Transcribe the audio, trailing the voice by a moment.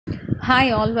Hi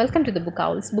all, welcome to the Book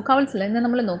Owls. Book Owls ഇന്ന്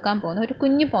നമ്മൾ നോക്കാൻ പോകുന്ന ഒരു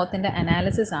കുഞ്ഞു പോത്തിൻ്റെ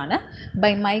അനാലിസിസ് ആണ് ബൈ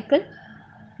മൈക്കിൾ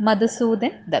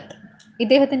മധുസൂദൻ ദത്ത്.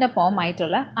 ഇദ്ദേഹത്തിൻ്റെ പോം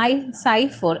ആയിട്ടുള്ള I psi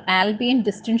four ആൽബിയൻ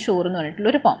distant shore എന്ന് പറഞ്ഞിട്ടുള്ള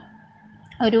ഒരു പോം.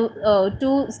 ഒരു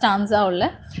 2 സ്റ്റാൻസ ഉള്ള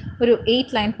ഒരു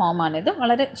 8 ലൈൻ പോമാണിത്.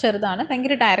 വളരെ ചെറുതാണ്,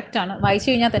 ഭയങ്കര ഡയറക്റ്റാണ്, വായിച്ചു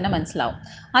കഴിഞ്ഞാൽ തന്നെ മനസ്സിലാവും.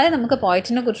 അത് നമുക്ക്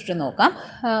പോയറ്റിനെ കുറിച്ചിട്ട് നോക്കാം.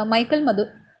 മൈക്കിൾ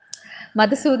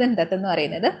മധുസൂദൻ ദത്ത് എന്ന്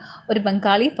പറയുന്നത് ഒരു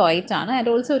ബംഗാളി പോയിറ്റാണ് ആൻഡ്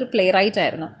ഓൾസോ ഒരു പ്ലേ റൈറ്റ്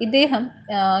ആയിരുന്നു. ഇദ്ദേഹം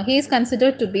he is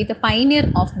considered to B the pioneer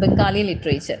of Bengali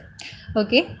literature.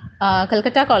 Okay,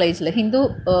 Calcutta കോളേജിൽ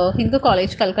ഹിന്ദു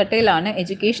കോളേജ് കൽക്കട്ടയിലാണ്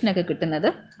എഡ്യൂക്കേഷനൊക്കെ കിട്ടുന്നത്.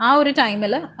 ആ ഒരു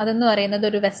ടൈമിൽ അതെന്ന് പറയുന്നത്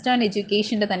ഒരു വെസ്റ്റേൺ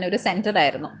എഡ്യൂക്കേഷൻ്റെ തന്നെ ഒരു സെൻറ്റർ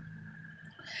ആയിരുന്നു.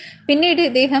 പിന്നീട്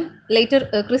ഇദ്ദേഹം ലേറ്റർ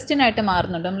ക്രിസ്ത്യനായിട്ട്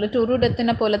മാറുന്നുണ്ട്. നമ്മൾ ടൂറു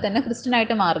ഡെത്തിനെ പോലെ തന്നെ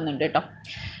ക്രിസ്ത്യനായിട്ട് മാറുന്നുണ്ട് കേട്ടോ.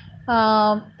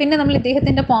 പിന്നെ നമ്മൾ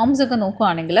ഇദ്ദേഹത്തിൻ്റെ പോംസ് ഒക്കെ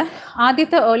നോക്കുകയാണെങ്കിൽ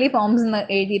ആദ്യത്തെ ഏർലി പോംസ്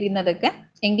എഴുതിയിരുന്നതൊക്കെ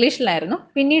ഇംഗ്ലീഷിലായിരുന്നു,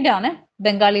 പിന്നീടാണ്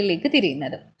ബംഗാളിയിലേക്ക്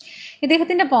തിരിയുന്നത്.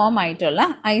 ഇദ്ദേഹത്തിൻ്റെ പോമായിട്ടുള്ള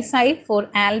I psi four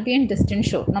ആൽബിയൻ distant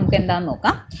shore നമുക്ക് എന്താണെന്ന്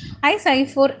നോക്കാം. I psi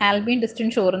four ആൽബിയൻ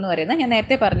distant shore എന്ന് പറയുന്നത് ഞാൻ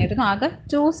നേരത്തെ പറഞ്ഞിരുന്നു, ആകെ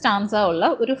 2 സ്റ്റാൻസ ഉള്ള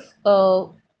ഒരു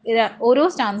ഓരോ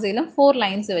സ്റ്റാൻസയിലും 4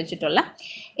 ലൈൻസ് വെച്ചിട്ടുള്ള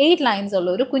 8 ലൈൻസ്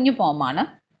ഉള്ള ഒരു കുഞ്ഞു പോമാണ്.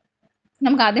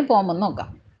 നമുക്ക് ആദ്യം പോം ഒന്ന് നോക്കാം.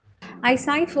 I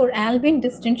sigh for Albion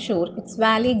distant shore, its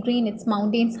valley green, its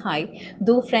mountains high.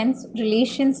 Though friends,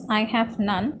 relations I have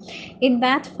none, in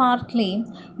that far claim,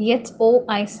 yet oh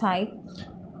I sigh,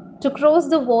 to cross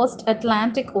the vast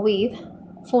Atlantic wave,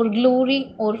 for glory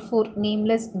or for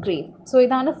nameless grave. So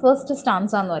ഇതാണ് first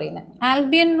stanza എന്ന് പറയുന്നത്.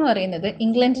 ആൽബിയൻ എന്ന് പറയുന്നത്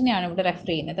ഇംഗ്ലണ്ടിനെയാണ് ഇവിടെ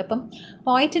refer ചെയ്യുന്നത്. അപ്പം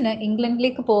പോയിറ്റിന്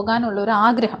ഇംഗ്ലണ്ടിലേക്ക് പോകാനുള്ള ഒരു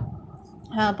ആഗ്രഹം,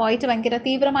 പോയിട്ട് ഭയങ്കര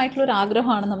തീവ്രമായിട്ടുള്ളൊരു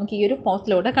ആഗ്രഹമാണ് നമുക്ക് ഈ ഒരു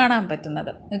പോത്തിലൂടെ കാണാൻ പറ്റുന്നത്.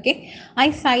 ഓക്കെ, ഐ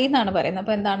സൈ എന്നാണ് പറയുന്നത്.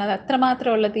 അപ്പോൾ എന്താണ്, അത്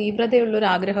അത്രമാത്രമുള്ള തീവ്രതയുള്ളൊരു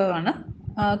ആഗ്രഹമാണ്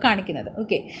കാണിക്കുന്നത്.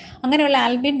 ഓക്കെ, അങ്ങനെയുള്ള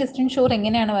ആൽബിയൻ ഡിസ്റ്റൻറ്റ് ഷോർ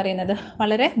എങ്ങനെയാണ് പറയുന്നത്,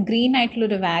 വളരെ ഗ്രീൻ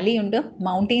ആയിട്ടുള്ളൊരു വാലി ഉണ്ട്,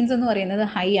 മൗണ്ടെയിൻസ് എന്ന് പറയുന്നത്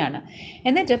ഹൈ ആണ്.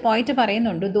 എന്നിട്ട് പോയിട്ട്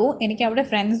പറയുന്നുണ്ട്, ദോ എനിക്ക് അവിടെ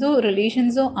ഫ്രണ്ട്സോ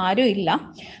റിലേഷൻസോ ആരും ഇല്ല,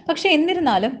 പക്ഷേ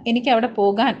എന്നിരുന്നാലും എനിക്ക് അവിടെ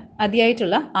പോകാൻ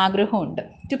അതിയായിട്ടുള്ള ആഗ്രഹമുണ്ട്.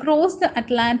 To cross the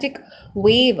Atlantic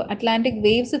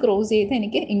waves cross ചെയ്ത്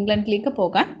എനിക്ക് ഇംഗ്ലണ്ടിലേക്ക്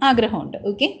പോകാൻ ആഗ്രഹമുണ്ട്.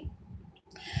 Okay,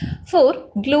 four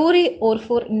glory or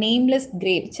four nameless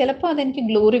grave, ചിലപ്പോൾ അതെനിക്ക്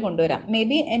ഗ്ലോറി കൊണ്ടുവരാം, മേ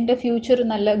ബി എൻ്റെ ഫ്യൂച്ചർ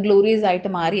നല്ല ഗ്ലോറിയസ് ആയിട്ട്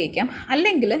മാറിയേക്കാം,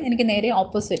 അല്ലെങ്കിൽ എനിക്ക് നേരെ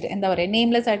ഓപ്പോസിറ്റ് എന്താ പറയുക,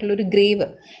 നെയിംലെസ് ആയിട്ടുള്ളൊരു ഗ്രേവ്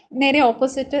നേരെ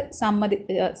ഓപ്പോസിറ്റ്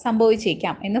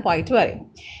സംഭവിച്ചേക്കാം എന്ന് പോയിട്ട് പറയും.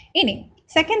 ഇനി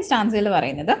സെക്കൻഡ് സ്റ്റാൻസിൽ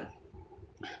പറയുന്നത്,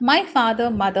 My father,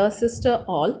 mother, sister,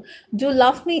 all do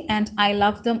love me and I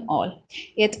love them all.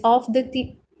 Yet of the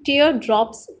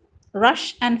teardrops rush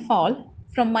and fall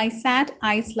from my sad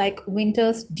eyes like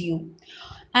winter's dew.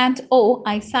 And oh,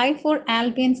 I sigh for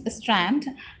Albion's strand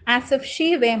as if she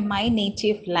were my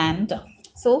native land.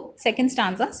 So, second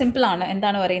stanza simple ആണ്.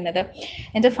 എന്താണ് പറയുന്നത്,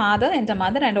 എൻ്റെ father, എൻ്റെ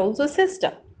mother and also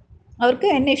sister, അവർക്ക്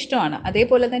എന്നെ ഇഷ്ടമാണ്,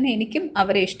 അതേപോലെ തന്നെ എനിക്കും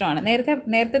അവരെ ഇഷ്ടമാണ്.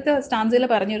 നേരത്തെ സ്റ്റാൻസിൽ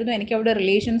പറഞ്ഞിരുന്നു എനിക്ക് അവിടെ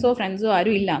റിലേഷൻസോ ഫ്രണ്ട്സോ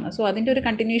ആരും ഇല്ലാന്ന്. സോ അതിൻ്റെ ഒരു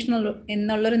കണ്ടിന്യൂഷൻ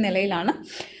എന്നുള്ളൊരു നിലയിലാണ്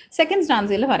സെക്കൻഡ്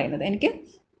സ്റ്റാൻസിൽ പറയുന്നത്. എനിക്ക്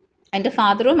എൻ്റെ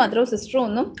ഫാദറോ മദറോ സിസ്റ്ററോ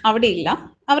ഒന്നും അവിടെ ഇല്ല,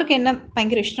 അവർക്ക് എന്നെ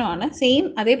ഭയങ്കര ഇഷ്ടമാണ്, സെയിം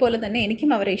അതേപോലെ തന്നെ എനിക്കും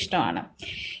അവരെ ഇഷ്ടമാണ്.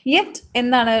 യെറ്റ്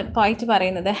എന്താണ് പോയിട്ട്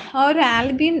പറയുന്നത്, ആ ഒരു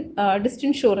ആൽബിയൻ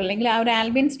ഡിസ്റ്റൻറ്റ് ഷോർ അല്ലെങ്കിൽ ആ ഒരു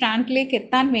ആൽബിയൻ സ്റ്റാൻഡിലേക്ക്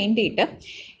എത്താൻ വേണ്ടിയിട്ട്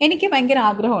എനിക്ക് ഭയങ്കര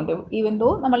ആഗ്രഹമുണ്ട്. ഈവൻ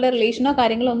ദോ നമ്മളുടെ റിലേഷനോ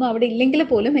കാര്യങ്ങളോ ഒന്നും അവിടെ ഇല്ലെങ്കിൽ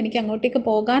പോലും എനിക്ക് അങ്ങോട്ടേക്ക്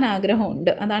പോകാൻ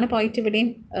ആഗ്രഹമുണ്ട്. അതാണ് പോയിട്ട്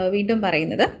ഇവിടെയും വീണ്ടും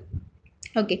പറയുന്നത്.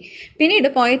 ഓക്കെ, പിന്നീട്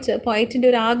പോയിറ്റിൻ്റെ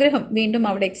ഒരു ആഗ്രഹം വീണ്ടും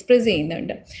അവിടെ എക്സ്പ്രസ്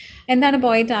ചെയ്യുന്നുണ്ട്. എന്താണ്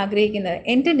പോയിറ്റ് ആഗ്രഹിക്കുന്നത്,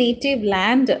 എൻ്റെ നേറ്റീവ്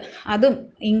ലാൻഡ്, അതും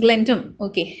ഇംഗ്ലണ്ടും,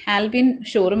 ഓക്കെ, ആൽബിയൻ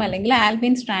ഷോറും അല്ലെങ്കിൽ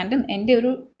ആൽബിയൻ സ്ട്രാൻഡും എൻ്റെ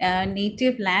ഒരു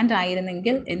നേറ്റീവ് ലാൻഡ്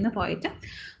ആയിരുന്നെങ്കിൽ എന്ന് പോയിട്ട്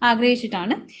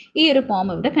ആഗ്രഹിച്ചിട്ടാണ് ഈ ഒരു പോം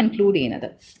ഇവിടെ കൺക്ലൂഡ് ചെയ്യുന്നത്.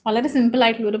 വളരെ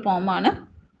സിമ്പിളായിട്ടുള്ളൊരു പോമാണ്.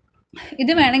 ഇത്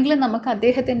വേണമെങ്കിൽ നമുക്ക്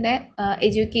അദ്ദേഹത്തിൻ്റെ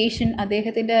എഡ്യൂക്കേഷൻ,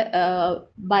 അദ്ദേഹത്തിൻ്റെ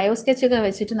ബയോസ്കെച്ചൊക്കെ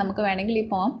വെച്ചിട്ട് നമുക്ക് വേണമെങ്കിൽ ഈ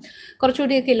പോം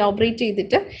കുറച്ചുകൂടിയൊക്കെ ഇലോബറേറ്റ്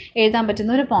ചെയ്തിട്ട് എഴുതാൻ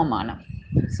പറ്റുന്ന ഒരു പോമാണ്.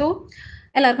 സോ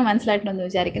എല്ലാവർക്കും മനസ്സിലായിട്ടുണ്ടെന്ന്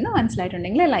വിചാരിക്കുന്നു.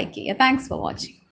 മനസ്സിലായിട്ടുണ്ടെങ്കിൽ ലൈക്ക് ചെയ്യുക. Thanks for watching.